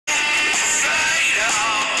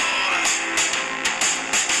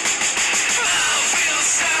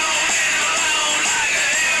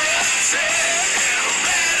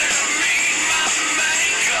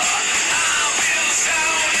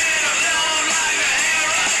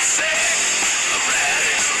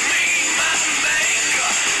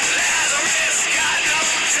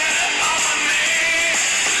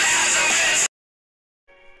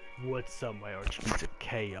What's up, my archmates of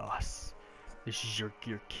chaos? This is your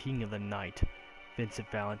king of the night, Vincent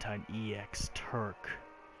Valentine EX Turk.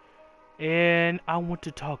 And I want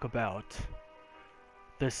to talk about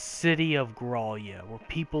the city of Gralea, where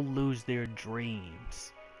people lose their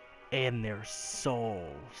dreams and their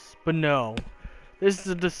souls. But no, this is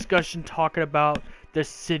a discussion talking about the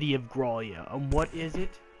city of Gralea. And what is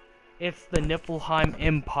it? It's the Niflheim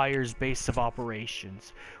Empire's base of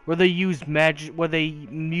operations, where they use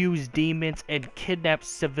demons and kidnap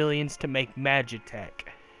civilians to make magitech,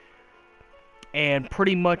 and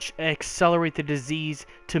pretty much accelerate the disease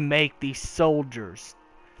to make these soldiers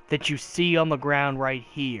that you see on the ground right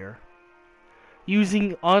here,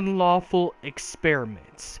 using unlawful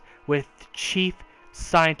experiments with Chief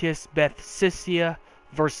Scientist Bethsicia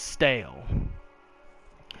Verstale.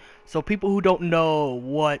 So people who don't know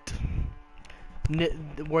where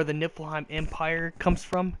the Niflheim Empire comes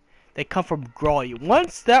from, they come from Gralea.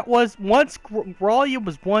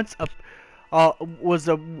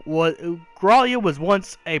 Gralea was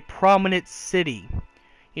once a prominent city.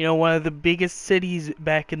 You know, one of the biggest cities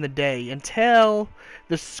back in the day, until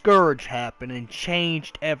the Scourge happened and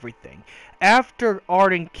changed everything. After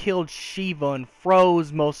Arden killed Shiva and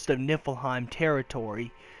froze most of Niflheim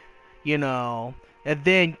territory, you know, and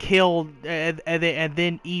then Ifrit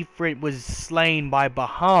was slain by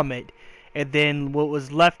Bahamut, and then what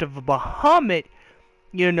was left of Bahamut,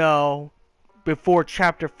 you know, before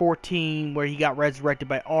chapter 14, where he got resurrected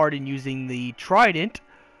by Arden using the trident,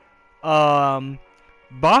 Ifrit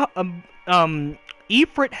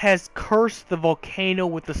has cursed the volcano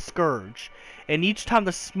with the Scourge, and each time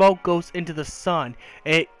the smoke goes into the sun,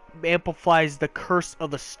 it amplifies the curse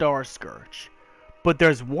of the Star Scourge. But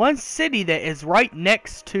there's one city that is right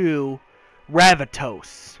next to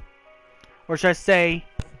Pitoss, or should I say,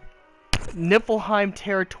 Niflheim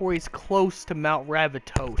territory is close to Mount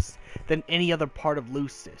Pitoss than any other part of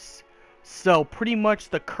Lucis. So pretty much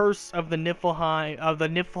the curse of the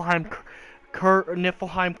Niflheim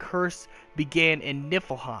curse began in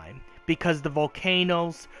Niflheim, because the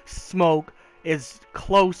volcano's smoke is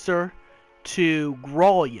closer to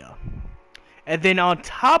Gralea. And then on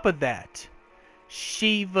top of that,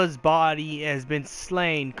 Shiva's body has been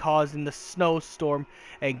slain, causing the snowstorm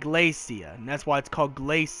at Gralea, and that's why it's called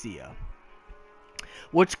Gralea,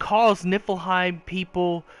 which caused Niflheim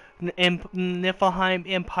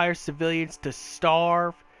Empire civilians to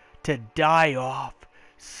starve, to die off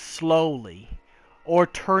slowly, or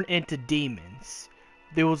turn into demons.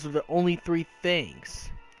 Those were the only three things.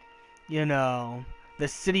 You know, the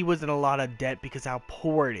city was in a lot of debt because how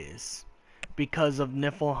poor it is. Because of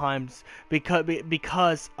Niflheim's,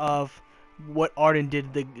 because of what Arden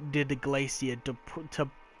did to Gralea to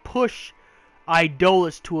push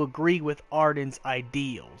Idolus to agree with Arden's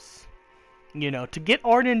ideals. You know, to get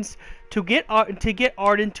Arden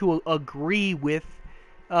to agree with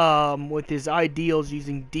his ideals,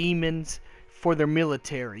 using demons for their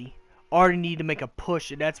military. Arden needed to make a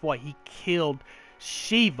push, and that's why he killed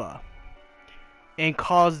Shiva and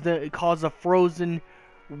caused a frozen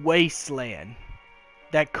wasteland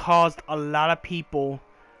that caused a lot of people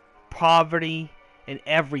poverty and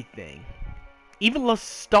everything. Even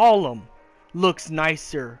Lestalem looks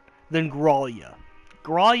nicer than Gralea.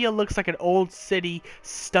 Gralea looks like an old city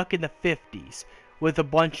stuck in the 50s with a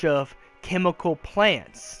bunch of chemical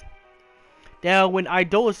plants. Now, when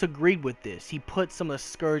Idolus agreed with this, he put some of the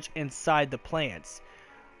Scourge inside the plants,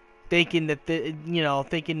 thinking that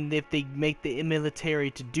if they make the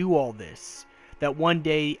military to do all this, that one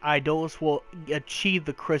day Idolus will achieve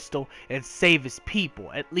the crystal and save his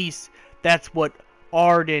people. At least that's what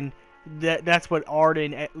Arden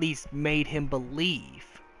at least made him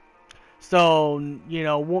believe. So, you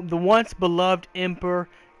know, the once beloved emperor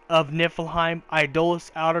of Niflheim,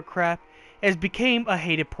 Idolus Outercraft, has become a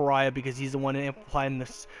hated pariah because he's the one implying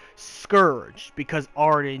the Scourge. Because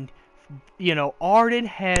Arden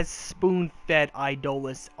has spoon-fed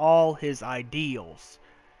Idolus all his ideals.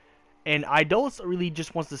 And Idolus really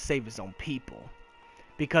just wants to save his own people,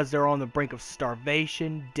 because they're on the brink of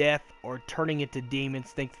starvation, death, or turning into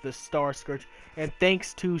demons thanks to the Star Scourge. And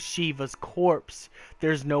thanks to Shiva's corpse,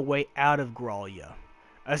 there's no way out of Gralea,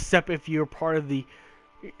 except if you're part of the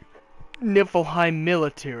Niflheim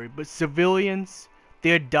military. But civilians,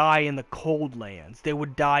 they'd die in the cold lands. They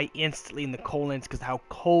would die instantly in the cold lands because how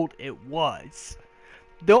cold it was.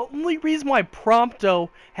 The only reason why Prompto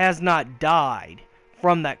has not died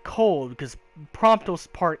from that cold, because Prompto's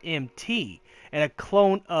part MT and a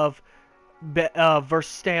clone of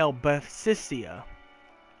Verstale Bethsicia.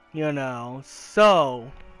 You know,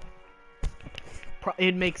 so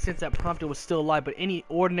it makes sense that Prompto was still alive, but any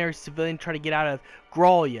ordinary civilian trying to get out of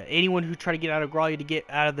Gralea, anyone who tried to get out of Gralea to get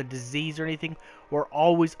out of the disease or anything, were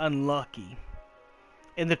always unlucky.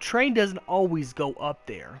 And the train doesn't always go up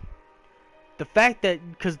there. The fact that,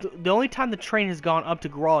 because the only time the train has gone up to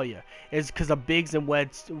Gralea is because of Biggs and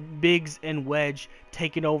Wedge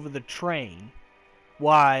taking over the train,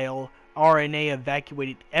 while RNA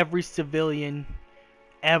evacuated every civilian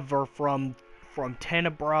ever from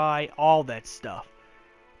Tenebrae, all that stuff.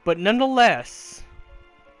 But nonetheless,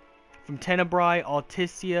 from Tenebrae,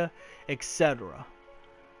 Alticia, etc.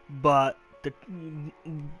 But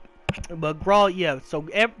Gralea, yeah. So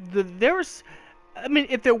there's, I mean,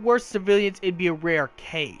 if there were civilians, it'd be a rare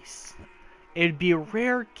case. It'd be a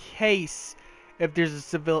rare case if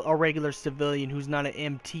there's a regular civilian who's not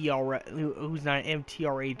an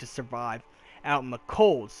MTRA to survive out in the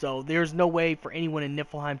cold. So there's no way for anyone in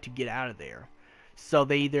Niflheim to get out of there. So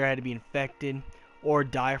they either had to be infected or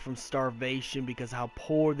die from starvation because of how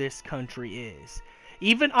poor this country is.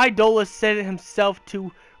 Even Idolus said it himself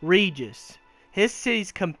to Regis. His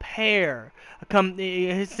cities his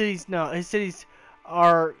cities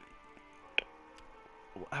are,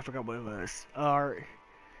 I forgot what it was, are,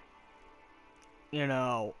 you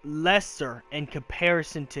know, lesser in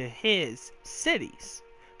comparison to his cities.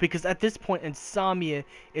 Because at this point, Insomnia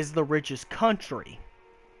is the richest country.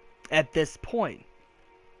 At this point.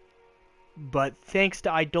 But thanks to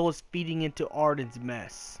Idolus feeding into Arden's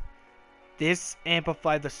mess, this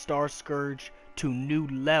amplified the Star Scourge to new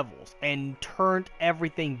levels and turned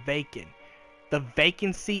everything vacant. The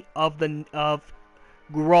vacancy of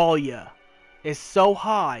Gralea is so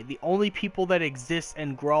high, the only people that exist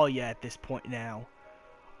in Gralea at this point now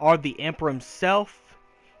are the Emperor himself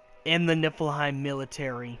and the Niflheim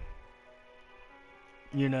military.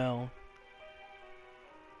 You know,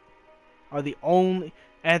 are the only,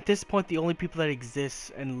 at this point, the only people that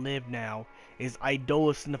exist and live now is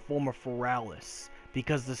Idolus in the form of Feralis,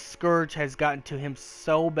 because the Scourge has gotten to him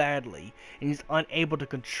so badly and he's unable to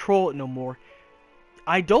control it no more.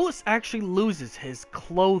 Idolus actually loses his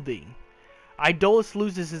clothing. Idolus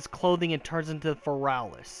loses his clothing and turns into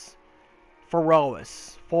Feralis, or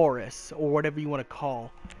whatever you want to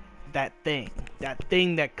call that thing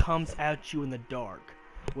that comes at you in the dark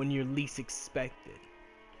when you're least expected.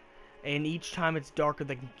 And each time it's darker,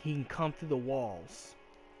 that he can come through the walls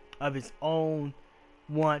of his own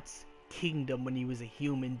once kingdom when he was a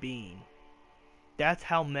human being. That's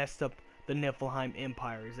how messed up the Niflheim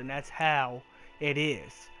Empire is, and that's how it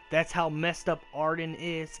is. That's how messed up Arden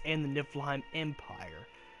is and the Niflheim Empire.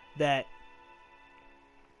 That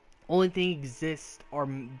only thing exists are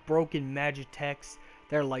broken Magitechs.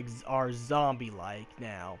 They're like, are zombie-like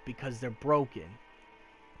now because they're broken.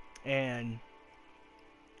 And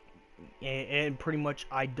pretty much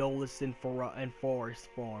Idolus in forest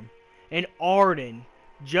form. And Arden,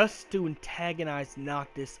 just to antagonize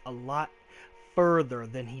Noctis a lot further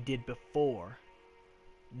than he did before.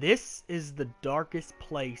 This is the darkest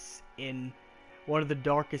place in one of the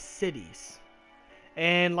darkest cities.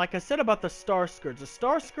 And like I said about the Star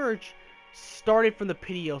Scourge started from the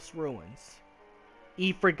Pitoss ruins.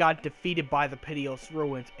 Ifrit got defeated by the Pitoss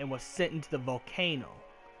ruins and was sent into the volcano.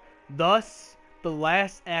 Thus, the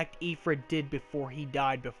last act Ifrit did before he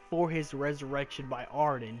died, before his resurrection by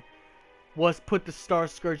Arden, was put the Star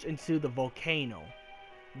Scourge into the volcano,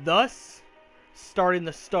 thus starting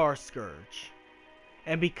the Star Scourge.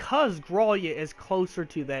 And because Gralea is closer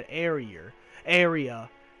to that area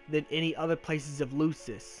than any other places of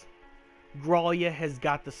Lucis, Gralea has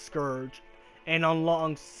got the Scourge, and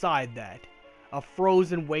alongside that, a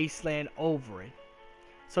frozen wasteland over it.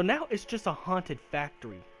 So now it's just a haunted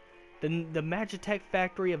factory. The Magitech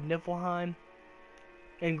factory of Niflheim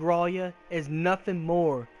and Gralea is nothing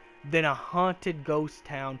more than a haunted ghost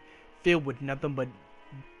town filled with nothing but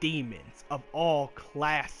demons of all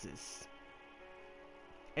classes.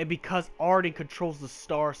 And because Arden controls the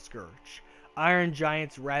Star Scourge, Iron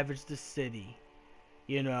Giants ravage the city.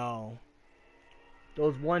 You know,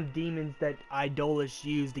 those one demons that Idolus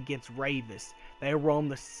used against Ravis, they roam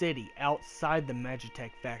the city outside the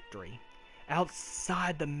Magitech factory.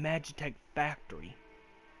 Outside the Magitech factory.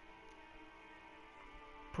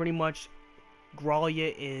 Pretty much,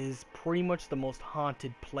 Gralea is pretty much the most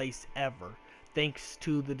haunted place ever, thanks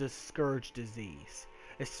to the Scourge disease.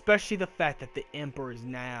 Especially the fact that the Emperor is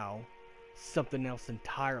now something else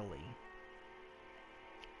entirely.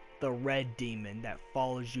 The red demon that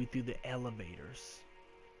follows you through the elevators.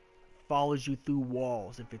 Follows you through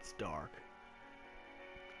walls if it's dark.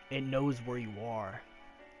 It knows where you are.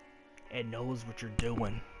 It knows what you're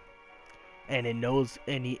doing. And it knows,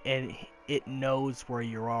 and it knows where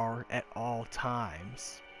you are at all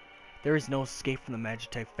times. There is no escape from the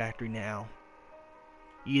Magitech Factory now.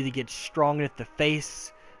 You either get strong enough to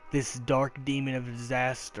face this dark demon of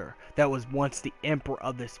disaster that was once the emperor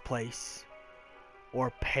of this place,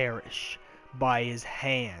 or perish by his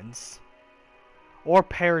hands, or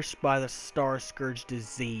perish by the Star Scourge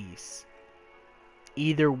disease.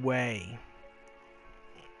 Either way,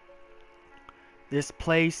 this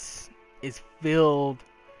place is filled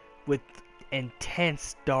with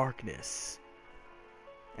intense darkness.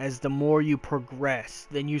 As the more you progress,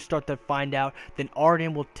 then you start to find out, then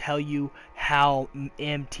Arden will tell you how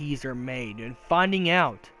MTs are made. And finding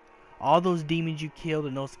out, all those demons you killed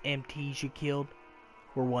and those MTs you killed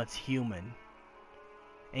were once human.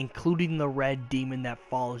 Including the red demon that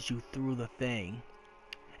follows you through the thing.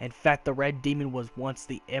 In fact, the red demon was once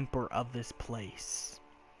the emperor of this place.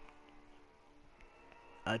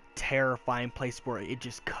 A terrifying place where it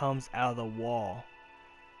just comes out of the wall.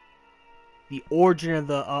 The origin of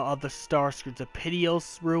the Star Scourge, the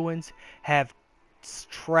Pitoss ruins, have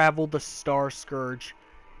traveled the Star Scourge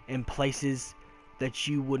in places that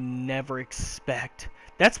you would never expect.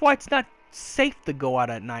 That's why it's not safe to go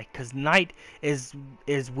out at night, because night is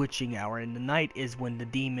witching hour, and the night is when the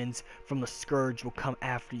demons from the Scourge will come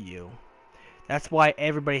after you. That's why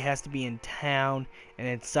everybody has to be in town and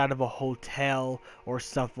inside of a hotel or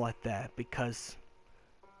something like that, because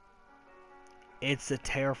it's a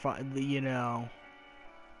terrifying, and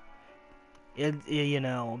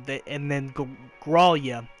then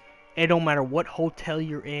Gralea, it don't matter what hotel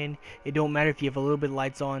you're in, it don't matter if you have a little bit of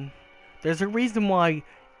lights on. There's a reason why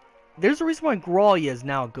Gralea is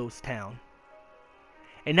now a ghost town.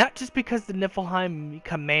 And not just because the Niflheim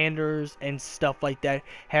commanders and stuff like that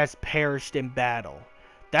has perished in battle.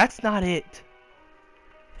 That's not it.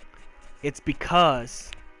 It's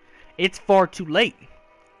because it's far too late.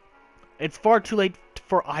 It's far too late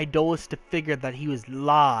for Idolus to figure that he was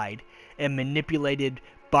lied and manipulated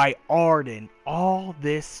by Arden all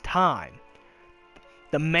this time.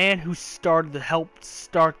 The man who helped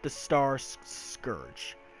start the Star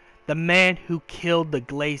Scourge. The man who killed the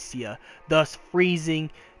Glacia, thus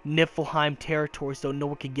freezing Niflheim territory so no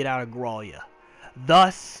one could get out of Gralea.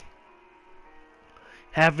 Thus,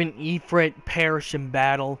 having Ifrit perish in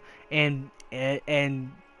battle and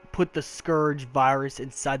put the Scourge virus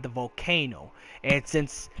inside the volcano. And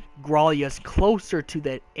since Gralea's closer to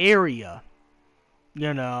that area,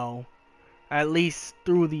 at least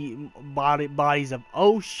through the bodies of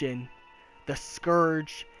ocean, the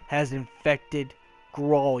Scourge has infected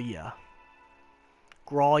Gralea.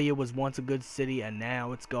 Gralea was once a good city and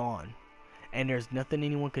now it's gone. And there's nothing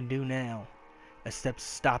anyone can do now except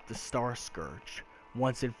stop the Star Scourge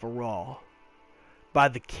once and for all. By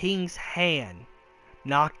the king's hand,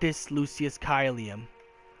 Noctis Lucius Caelium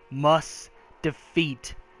must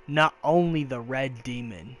defeat not only the Red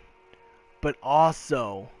Demon, but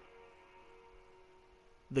also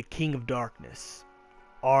the King of Darkness,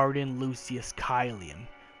 Arden Lucius Caelium,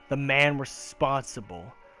 the man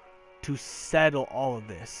responsible to settle all of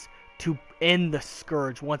this, to end the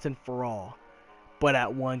Scourge once and for all, but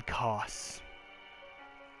at one cost.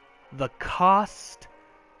 The cost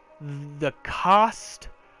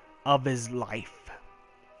of his life.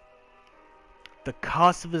 The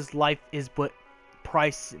cost of his life is what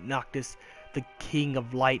price Noctis, the King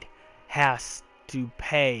of Light, has to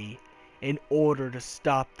pay in order to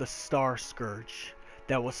stop the Star Scourge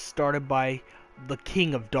that was started by the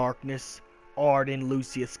King of Darkness, Arden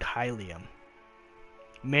Lucius Caelium.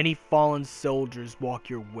 Many fallen soldiers walk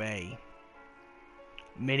your way.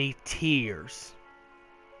 Many tears.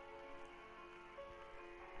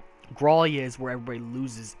 Gralea is where everybody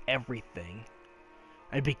loses everything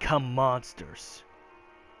and become monsters,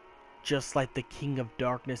 just like the King of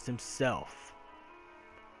Darkness himself.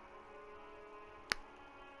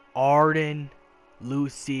 Arden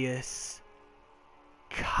Lucius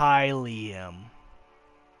Caelium.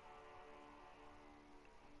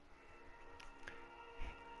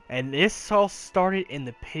 And this all started in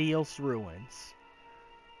the Pitoss ruins.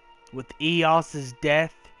 With Eos's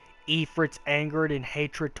death, Ifrit's anger and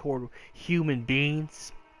hatred toward human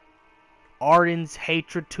beings, Arden's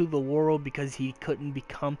hatred to the world because he couldn't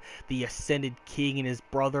become the ascended king, and his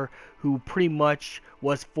brother, who pretty much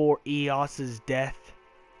was for Eos's death,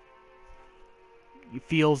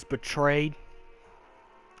 feels betrayed,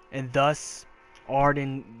 and thus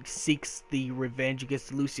Arden seeks the revenge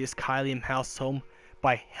against Lucius Caelium household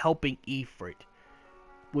by helping Ifrit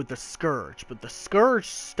with the Scourge. But the Scourge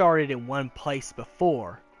started in one place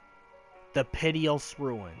before, the Pitoss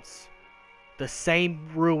ruins. The same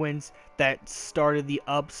ruins that started the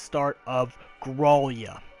upstart of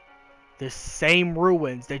Gralea. The same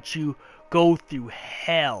ruins that you go through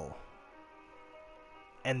hell.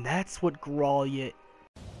 And that's what Gralea